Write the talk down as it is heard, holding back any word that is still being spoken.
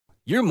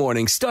Your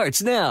morning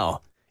starts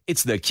now.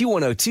 It's the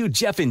Q102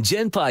 Jeff and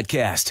Jen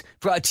podcast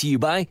brought to you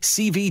by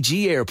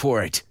CVG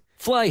Airport.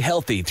 Fly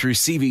healthy through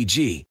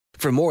CVG.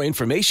 For more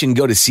information,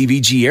 go to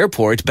CVG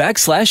Airport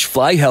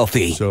 /fly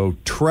healthy. So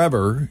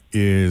Trevor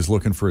is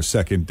looking for a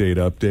second date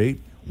update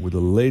with a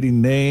lady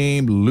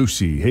named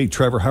Lucy. Hey,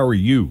 Trevor, how are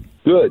you?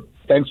 Good.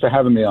 Thanks for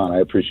having me on. I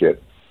appreciate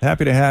it.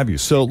 Happy to have you.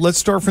 So let's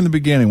start from the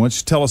beginning. Why don't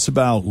you tell us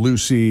about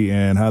Lucy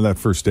and how that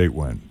first date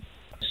went?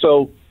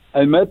 So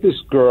I met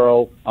this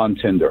girl on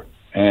Tinder,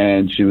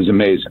 and she was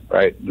amazing,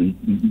 right?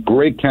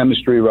 Great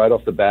chemistry right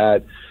off the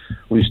bat.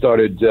 We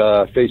started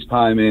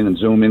FaceTiming and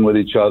Zooming with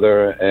each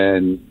other,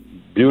 and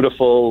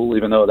beautiful,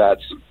 even though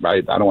that's,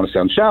 right, I don't want to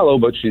sound shallow,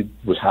 but she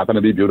happened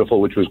to be beautiful,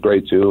 which was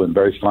great too, and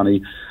very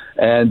funny.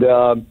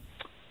 And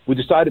we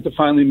decided to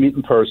finally meet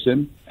in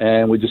person,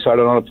 and we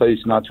decided on a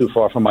place not too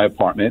far from my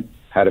apartment.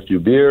 Had a few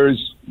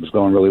beers, it was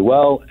going really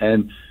well,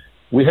 and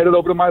we headed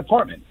over to my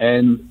apartment.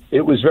 And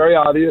it was very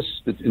obvious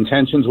that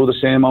intentions were the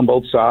same on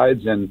both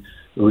sides, and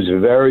it was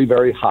very,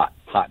 very hot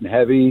and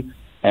heavy,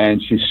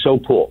 and she's so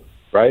cool,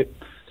 right?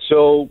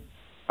 So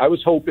I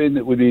was hoping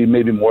it would be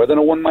maybe more than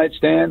a one-night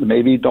stand,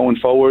 maybe going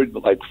forward,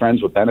 like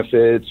friends with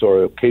benefits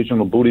or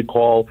occasional booty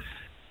call.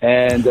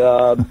 And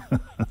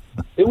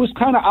it was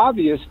kind of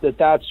obvious that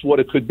that's what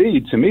it could be,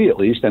 to me at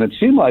least, and it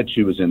seemed like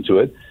she was into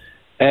it.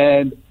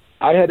 And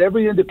I had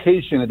every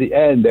indication at the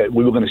end that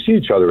we were going to see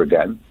each other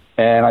again.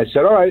 And I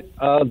said, all right,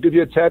 I'll give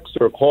you a text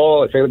or a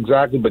call. I forget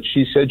exactly, but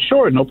she said,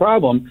 sure, no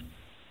problem.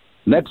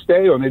 Next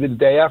day or maybe the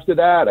day after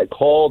that, I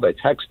called, I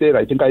texted.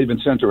 I think I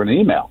even sent her an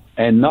email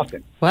and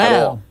nothing.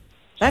 Wow.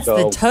 That's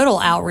the total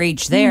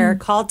outreach there.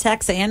 Call,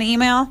 text, and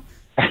email.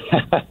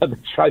 The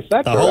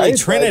trifecta, the Holy right?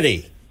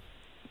 Trinity.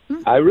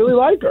 I really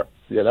like her,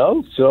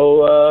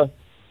 So, I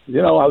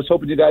was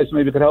hoping you guys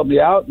maybe could help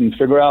me out and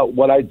figure out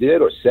what I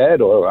did or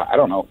said, or I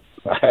don't know.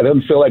 I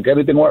didn't feel like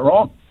anything went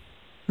wrong.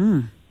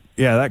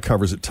 Yeah, that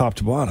covers it top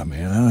to bottom,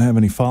 man. I don't have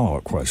any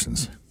follow-up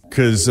questions.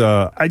 Because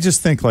I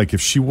just think, like, if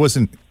she was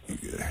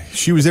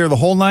there the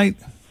whole night?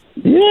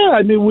 Yeah,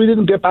 I mean, we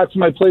didn't get back to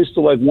my place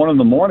till like 1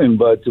 a.m,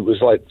 but it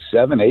was like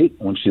 7, 8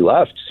 when she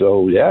left.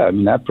 So, yeah, I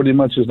mean, that pretty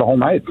much is the whole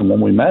night from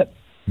when we met.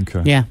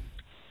 Okay. Yeah.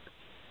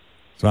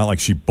 It's not like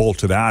she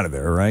bolted out of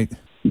there, right?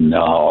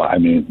 No, I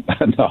mean,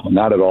 no,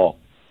 not at all.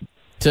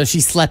 So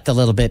she slept a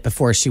little bit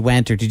before she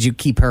went, or did you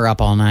keep her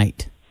up all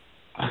night?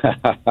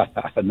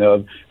 No,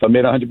 if I'm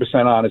being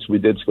 100% honest, we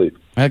did sleep.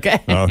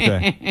 Okay.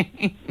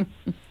 Okay.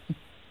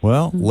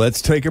 Well,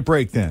 let's take a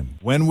break then.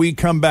 When we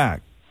come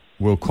back,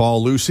 we'll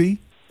call Lucy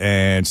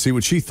and see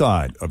what she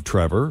thought of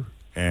Trevor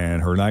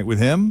and her night with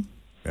him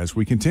as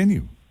we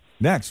continue.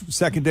 Next,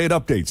 second date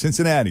update,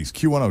 Cincinnati's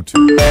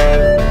Q102.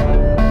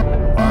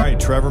 All right,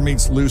 Trevor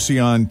meets Lucy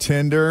on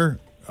Tinder.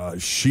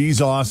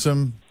 She's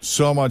awesome.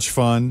 So much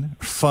fun.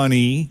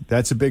 Funny.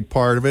 That's a big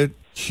part of it.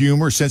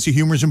 Humor. Sense of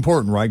humor is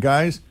important, right,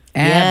 guys?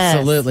 Yes.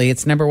 Absolutely.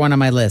 It's number one on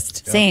my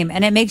list. Same.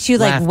 And it makes you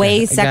like Laughter.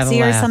 way I gotta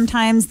sexier laugh.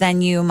 sometimes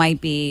than you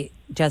might be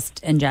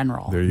just in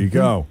general. There you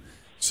go.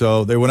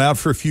 So they went out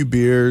for a few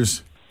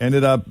beers,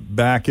 ended up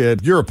back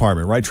at your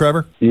apartment, right,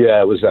 Trevor?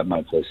 Yeah, it was at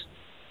my place.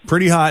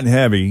 Pretty hot and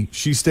heavy.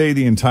 She stayed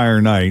the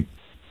entire night.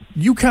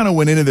 You kind of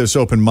went into this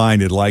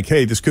open-minded, like,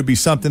 hey, this could be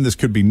something, this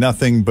could be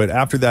nothing. But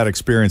after that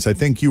experience, I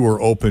think you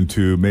were open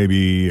to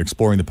maybe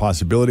exploring the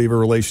possibility of a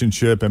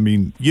relationship. I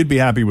mean, you'd be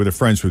happy with a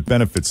friends with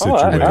benefits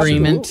situation.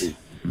 Agreement.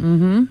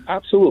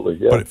 Absolutely,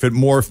 yeah. But if it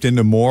morphed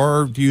into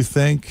more, do you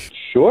think?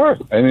 Sure.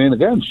 I mean,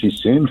 again, she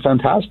seemed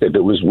fantastic.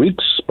 It was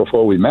weeks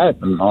before we met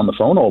and on the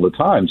phone all the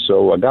time.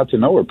 So I got to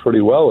know her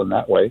pretty well in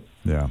that way.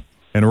 Yeah.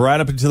 And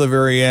right up until the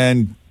very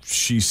end,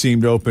 she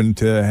seemed open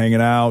to hanging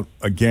out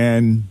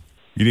again.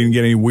 You didn't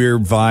get any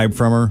weird vibe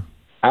from her?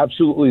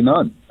 Absolutely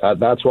none.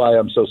 That's why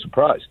I'm so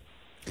surprised.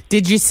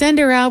 Did you send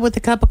her out with a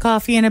cup of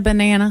coffee and a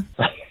banana?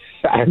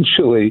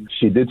 Actually,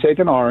 she did take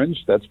an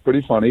orange. That's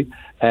pretty funny.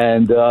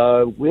 And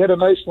we had a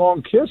nice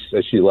long kiss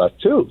as she left,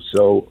 too.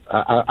 So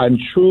I'm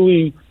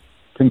truly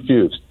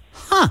confused.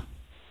 Huh.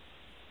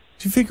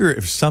 Do you figure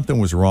if something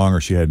was wrong or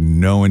she had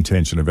no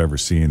intention of ever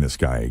seeing this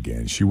guy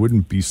again, she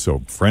wouldn't be so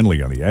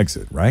friendly on the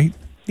exit, right?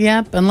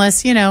 Yep.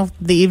 Unless, the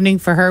evening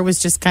for her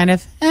was just kind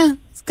of,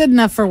 it's good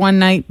enough for one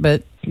night,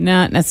 but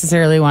not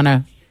necessarily want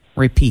to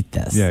repeat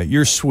this. Yeah,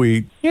 you're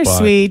sweet. You're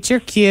sweet. You're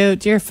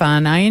cute. You're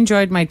fun. I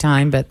enjoyed my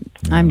time, but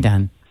I'm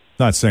done.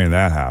 Not saying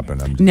that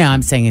happened.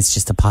 I'm saying it's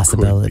just a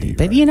possibility.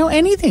 Be, but, right?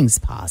 Anything's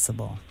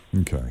possible.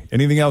 Okay.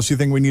 Anything else you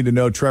think we need to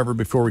know, Trevor,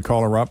 before we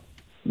call her up?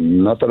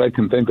 Not that I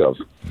can think of.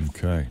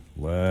 Okay.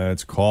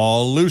 Let's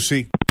call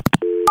Lucy.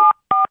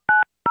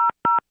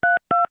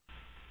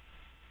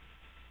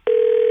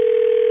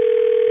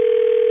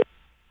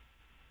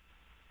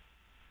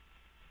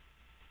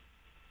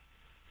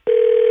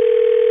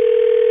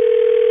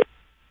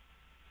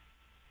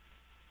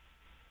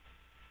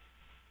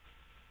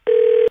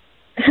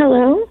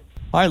 Hello?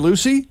 Hi,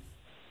 Lucy.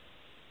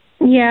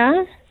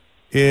 Yeah?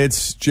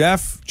 It's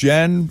Jeff,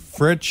 Jen,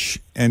 Fritch,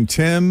 and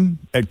Tim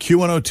at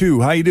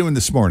Q102. How you doing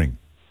this morning?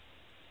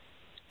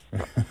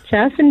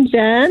 Jeff and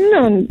Jen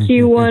on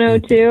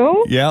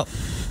Q102? Yeah.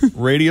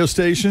 radio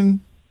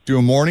station, do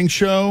a morning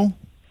show,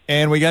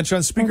 and we got you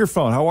on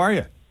speakerphone. How are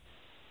you?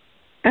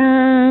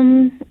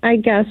 I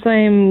guess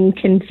I'm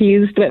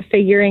confused but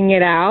figuring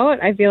it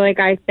out. I feel like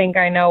I think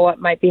I know what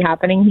might be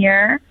happening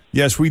here.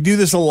 Yes, we do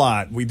this a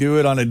lot. We do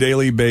it on a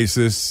daily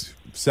basis.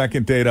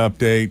 Second date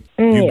update.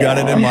 You've got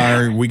it in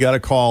mind. We got a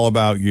call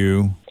about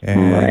you.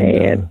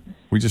 And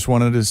we just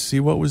wanted to see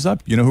what was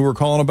up. You know who we're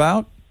calling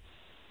about?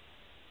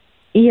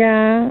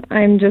 Yeah,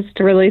 I'm just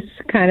really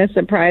kind of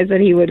surprised that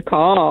he would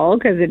call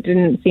because it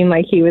didn't seem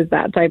like he was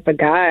that type of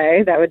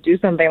guy that would do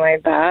something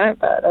like that,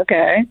 but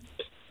okay.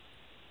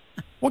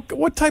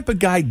 What type of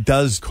guy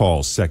does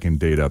call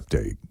second date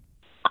update?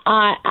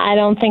 I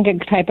don't think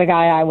a type of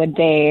guy I would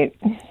date.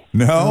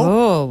 No?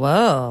 Oh,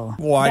 whoa.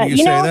 Why do you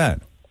say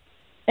that?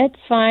 It's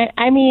fine.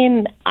 I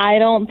mean, I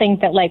don't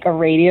think that like a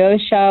radio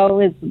show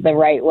is the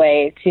right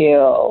way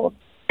to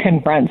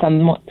confront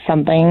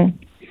something,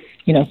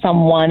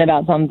 someone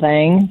about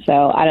something.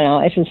 So I don't know.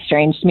 It's just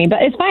strange to me,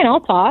 but it's fine.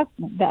 I'll talk.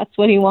 That's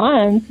what he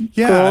wants.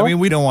 Yeah. Cool. I mean,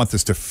 we don't want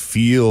this to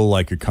feel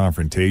like a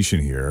confrontation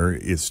here.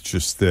 It's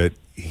just that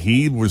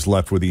he was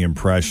left with the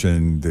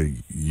impression that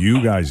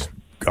you guys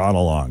got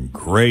along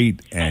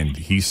great. And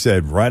he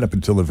said right up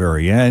until the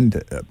very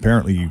end,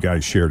 apparently you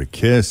guys shared a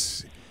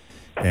kiss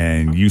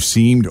and you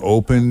seemed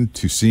open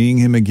to seeing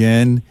him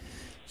again.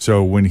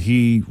 So when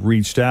he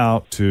reached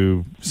out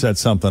to set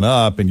something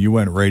up and you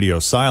went radio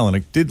silent,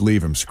 it did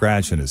leave him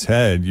scratching his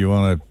head. You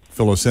want to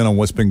fill us in on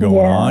what's been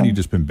going on? You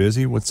just been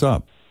busy? What's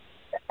up?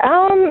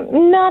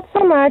 Not so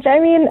much. I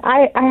mean,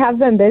 I have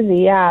been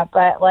busy, yeah,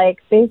 but like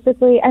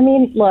basically, I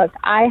mean, look,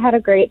 I had a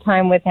great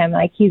time with him.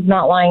 Like he's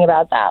not lying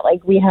about that.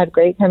 Like we had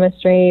great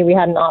chemistry. We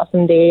had an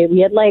awesome date. We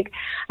had like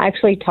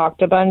actually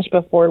talked a bunch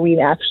before we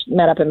actually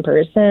met up in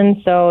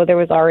person. So there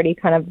was already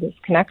kind of this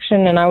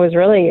connection and I was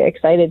really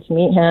excited to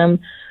meet him.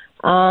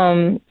 He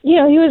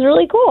was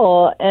really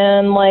cool.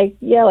 And like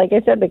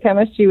I said, the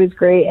chemistry was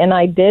great. And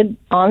I did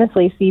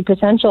honestly see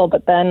potential,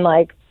 but then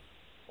like,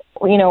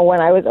 when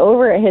I was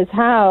over at his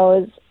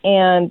house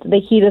and the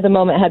heat of the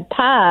moment had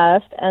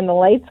passed and the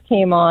lights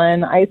came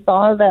on, I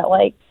saw that,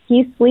 like,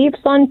 he sleeps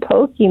on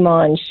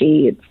Pokemon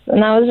sheets.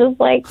 And I was just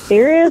like,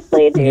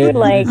 seriously, dude?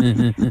 Like,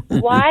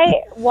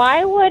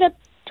 why would a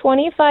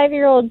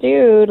 25-year-old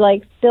dude,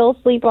 like, still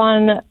sleep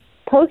on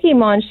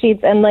Pokemon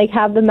sheets and, like,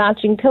 have the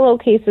matching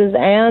pillowcases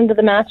and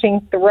the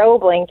matching throw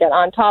blanket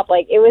on top?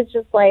 Like, it was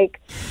just, like...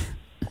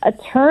 a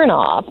turn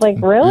off. Like,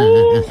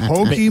 really?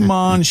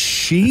 Pokemon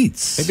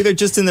sheets. Maybe they're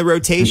just in the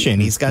rotation.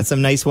 He's got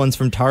some nice ones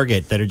from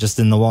Target that are just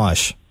in the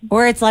wash.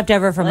 Or it's left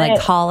over from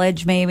like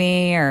college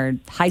maybe or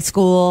high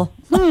school.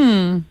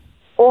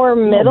 Or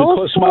middle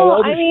because school. my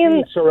other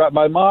sheets are at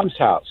my mom's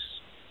house.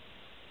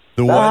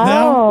 The what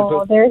now?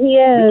 Oh, there he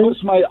is.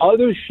 Because my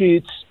other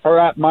sheets are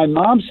at my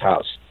mom's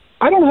house.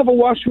 I don't have a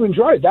washer and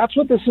dryer. That's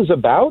what this is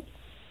about.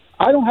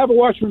 I don't have a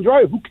washer and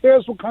dryer. Who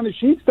cares what kind of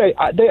sheets they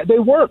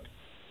work?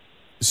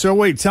 So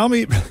wait, tell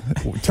me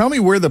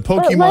where the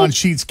Pokemon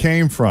sheets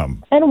came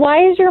from. And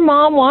why is your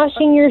mom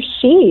washing your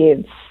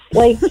sheets?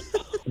 Like,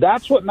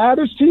 that's what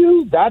matters to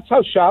you? That's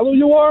how shallow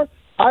you are?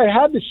 I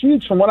had the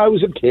sheets from when I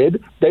was a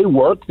kid. They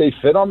work. They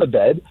fit on the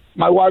bed.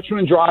 My washer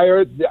and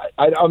dryer,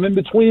 I'm in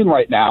between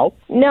right now.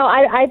 No,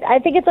 I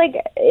think it's like,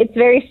 it's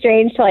very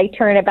strange to like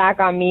turn it back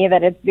on me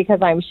that it's because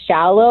I'm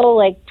shallow.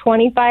 Like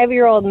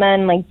 25-year-old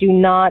men like do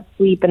not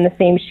sleep in the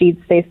same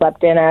sheets they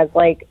slept in as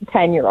like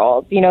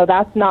 10-year-olds.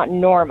 That's not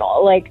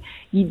normal. Like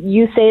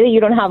you say that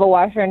you don't have a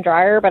washer and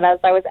dryer, but as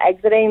I was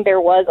exiting,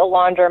 there was a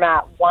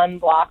laundromat 1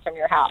 block from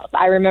your house.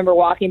 I remember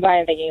walking by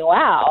and thinking,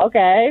 wow,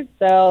 okay.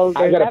 So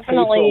I got to pay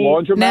for a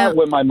laundromat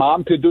when my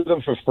mom could do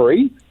them for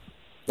free?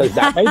 Does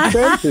that make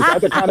sense? Is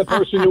that the kind of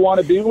person you want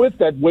to be with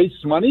that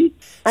wastes money?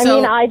 I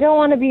mean, I don't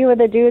want to be with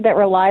a dude that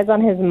relies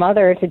on his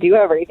mother to do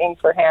everything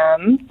for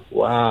him.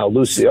 Wow,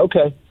 Lucy.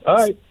 Okay. All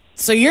right.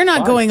 So you're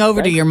not going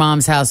over to your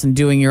mom's house and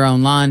doing your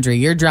own laundry.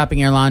 You're dropping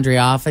your laundry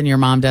off and your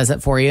mom does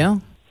it for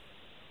you?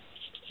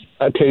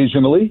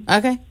 Occasionally.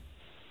 Okay.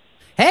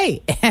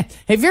 Hey,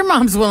 if your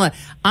mom's willing,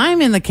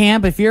 I'm in the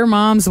camp. If your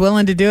mom's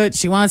willing to do it,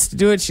 she wants to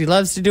do it, she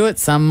loves to do it.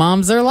 Some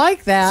moms are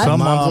like that. Some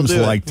moms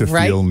like to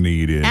feel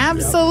needed.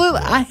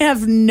 Absolutely. I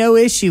have no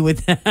issue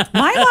with that.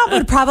 My mom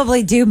would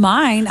probably do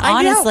mine,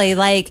 honestly.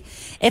 Like,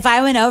 if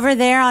I went over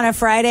there on a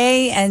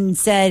Friday and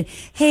said,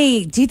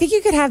 hey, do you think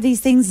you could have these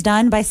things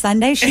done by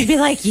Sunday? She'd be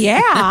like,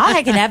 yeah,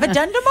 I can have it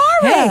done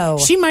tomorrow.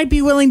 Hey, she might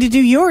be willing to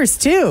do yours,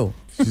 too.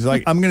 She's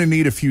like, I'm going to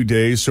need a few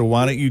days, so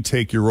why don't you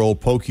take your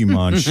old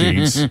Pokemon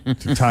sheets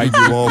to tide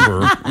you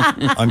over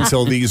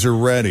until these are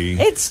ready.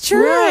 It's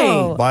true.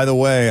 Right. By the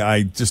way,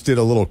 I just did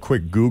a little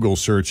quick Google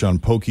search on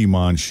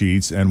Pokemon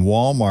sheets, and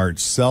Walmart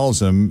sells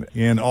them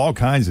in all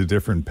kinds of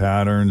different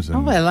patterns.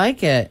 And, I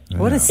like it.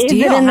 What a steal. Is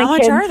it in How the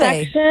much kids are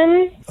they?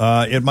 section?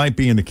 It might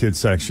be in the kids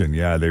section.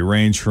 Yeah, they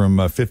range from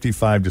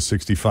 $55 to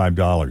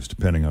 $65,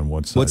 depending on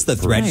what size. What's the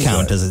thread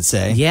count, does it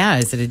say? Yeah,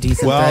 is it a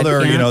decent Well,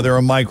 thread count? they're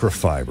a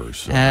microfiber.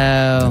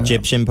 So.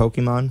 Egyptian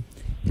Pokemon?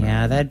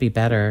 Yeah, that'd be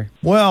better.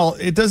 Well,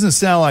 it doesn't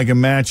sound like a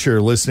match here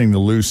listening to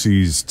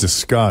Lucy's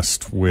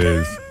disgust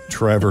with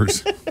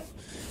Trevor's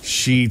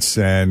sheets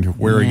and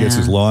where he gets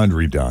his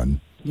laundry done.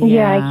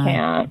 Yeah, I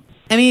can't.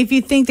 I mean, if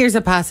you think there's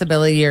a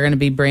possibility you're going to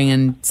be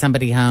bringing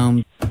somebody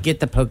home, get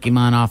the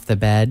Pokemon off the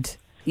bed.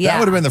 Yeah. That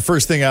would have been the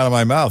first thing out of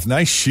my mouth.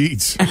 Nice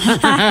sheets. I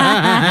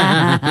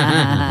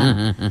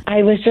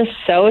was just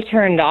so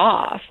turned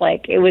off.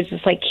 Like, it was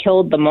just like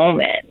killed the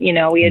moment. You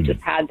know, we had just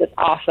had this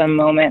awesome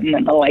moment, and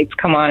then the lights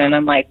come on, and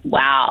I'm like,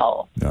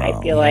 wow. I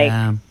feel like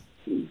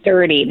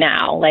dirty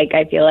now. Like,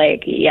 I feel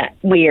like,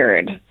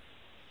 weird.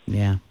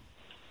 Yeah.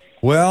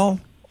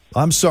 Well,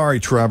 I'm sorry,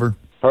 Trevor.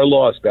 Her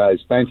loss, guys.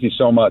 Thank you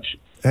so much.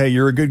 Hey,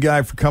 you're a good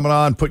guy for coming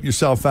on, putting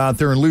yourself out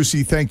there. And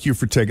Lucy, thank you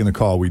for taking the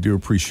call. We do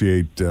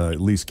appreciate at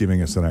least giving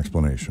us an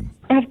explanation.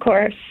 Of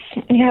course.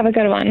 You have a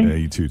good one. Yeah,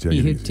 you too. Take it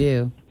easy. You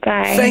too.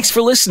 Bye. Thanks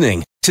for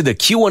listening to the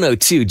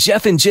Q102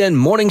 Jeff and Jen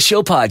Morning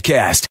Show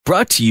podcast,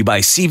 brought to you by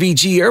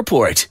CVG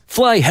Airport.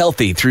 Fly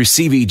healthy through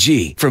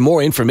CVG. For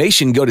more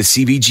information, go to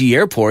CVG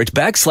Airport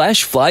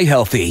 /fly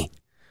healthy.